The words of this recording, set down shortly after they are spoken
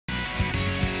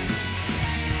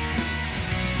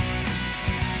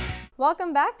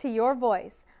Welcome back to Your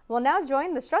Voice. We'll now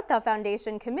join the Shraddha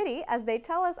Foundation committee as they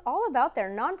tell us all about their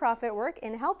nonprofit work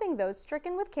in helping those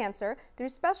stricken with cancer through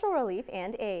special relief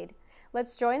and aid.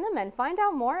 Let's join them and find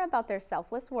out more about their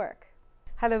selfless work.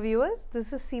 Hello viewers,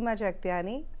 this is Seema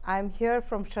Jagtiani. I'm here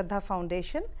from Shraddha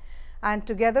Foundation, and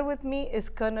together with me is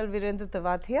Colonel Virendra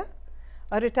Tewatia,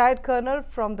 a retired colonel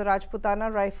from the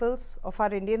Rajputana Rifles of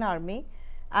our Indian Army,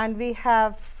 and we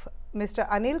have Mr.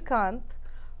 Anil Kant,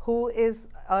 who is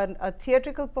a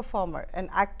theatrical performer, an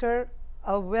actor,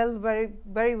 a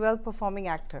very well performing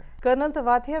actor. Colonel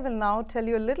Tewatia will now tell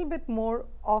you a little bit more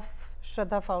of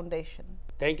Shraddha Foundation.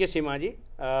 Thank you, Seemaji.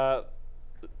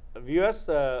 Viewers,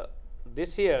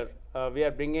 this year we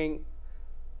are bringing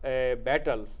a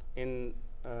battle in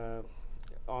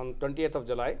on 20th of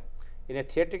July in a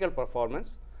theatrical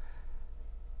performance.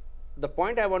 The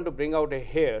point I want to bring out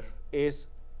here is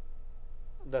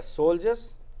the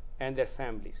soldiers and their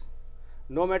families.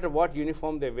 No matter what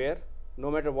uniform they wear,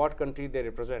 no matter what country they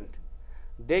represent,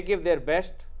 they give their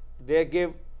best, they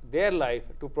give their life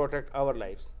to protect our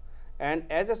lives. And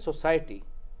as a society,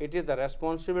 it is the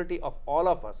responsibility of all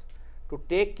of us to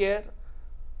take care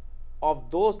of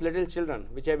those little children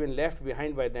which have been left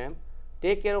behind by them,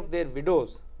 take care of their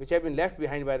widows which have been left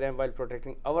behind by them while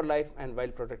protecting our life and while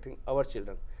protecting our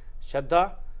children.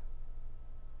 Shraddha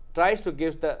tries to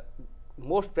give the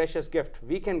most precious gift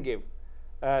we can give,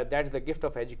 that is the gift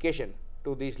of education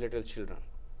to these little children.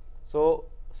 So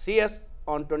see us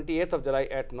on 28th of July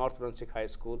at North Brunswick High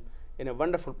School in a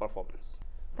wonderful performance.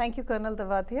 Thank you, Colonel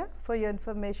Tewatia, for your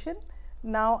information.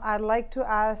 Now I'd like to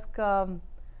ask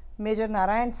Major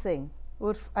Narayan Singh,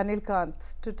 Urf Anil Kant,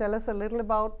 to tell us a little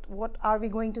about what are we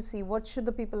going to see, what should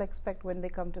the people expect when they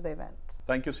come to the event.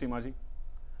 Thank you, Seemaji.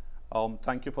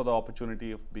 Thank you for the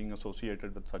opportunity of being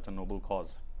associated with such a noble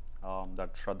cause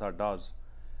that Shraddha does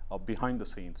behind the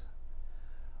scenes.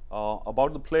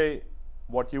 About the play,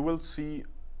 what you will see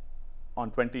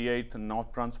on 28th in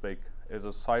North Brunswick is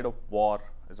a side of war,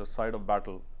 is a side of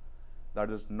battle that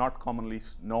is not commonly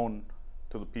known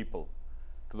to the people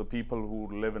who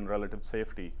live in relative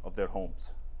safety of their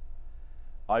homes.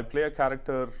 I play a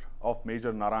character of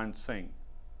Major Narayan Singh,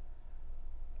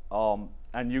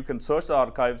 and you can search the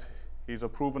archives. He's a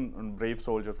proven and brave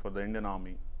soldier for the Indian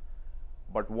Army.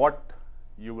 But what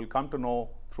you will come to know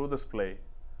through this play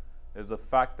is the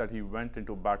fact that he went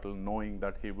into battle knowing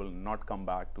that he will not come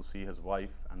back to see his wife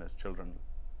and his children.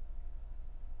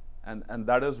 And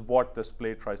that is what this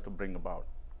play tries to bring about.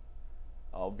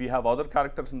 We have other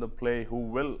characters in the play who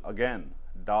will again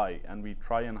die, and we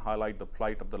try and highlight the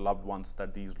plight of the loved ones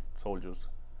that these soldiers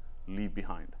leave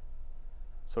behind.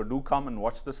 So do come and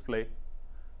watch this play.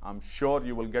 I'm sure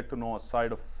you will get to know a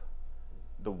side of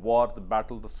the war, the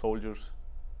battle, the soldiers.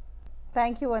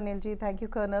 Thank you, Anilji. Thank you,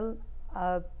 Colonel.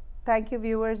 Thank you,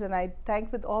 viewers, and I thank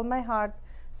with all my heart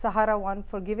Sahara One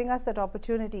for giving us that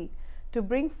opportunity to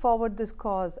bring forward this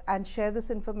cause and share this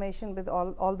information with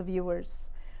all the viewers.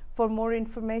 For more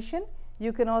information,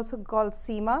 you can also call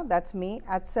Seema, that's me,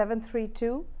 at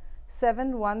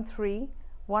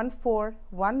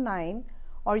 732-713-1419,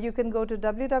 or you can go to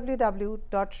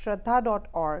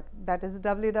www.shraddha.org, that is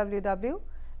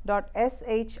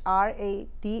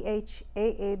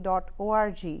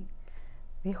www.shraddhaa.org.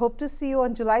 We hope to see you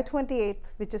on July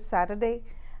 28th, which is Saturday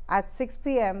at 6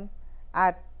 p.m.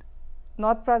 at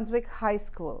North Brunswick High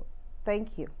School.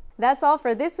 Thank you. That's all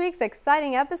for this week's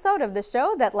exciting episode of the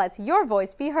show that lets your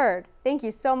voice be heard. Thank you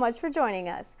so much for joining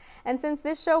us. And since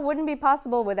this show wouldn't be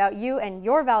possible without you and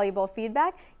your valuable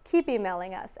feedback, keep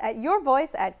emailing us at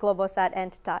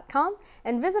yourvoice@globosatent.com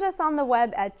and visit us on the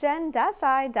web at gen-i.us.com.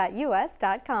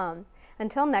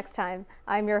 Until next time,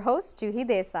 I'm your host, Juhi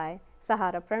Desai.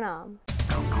 Sahara Pranam.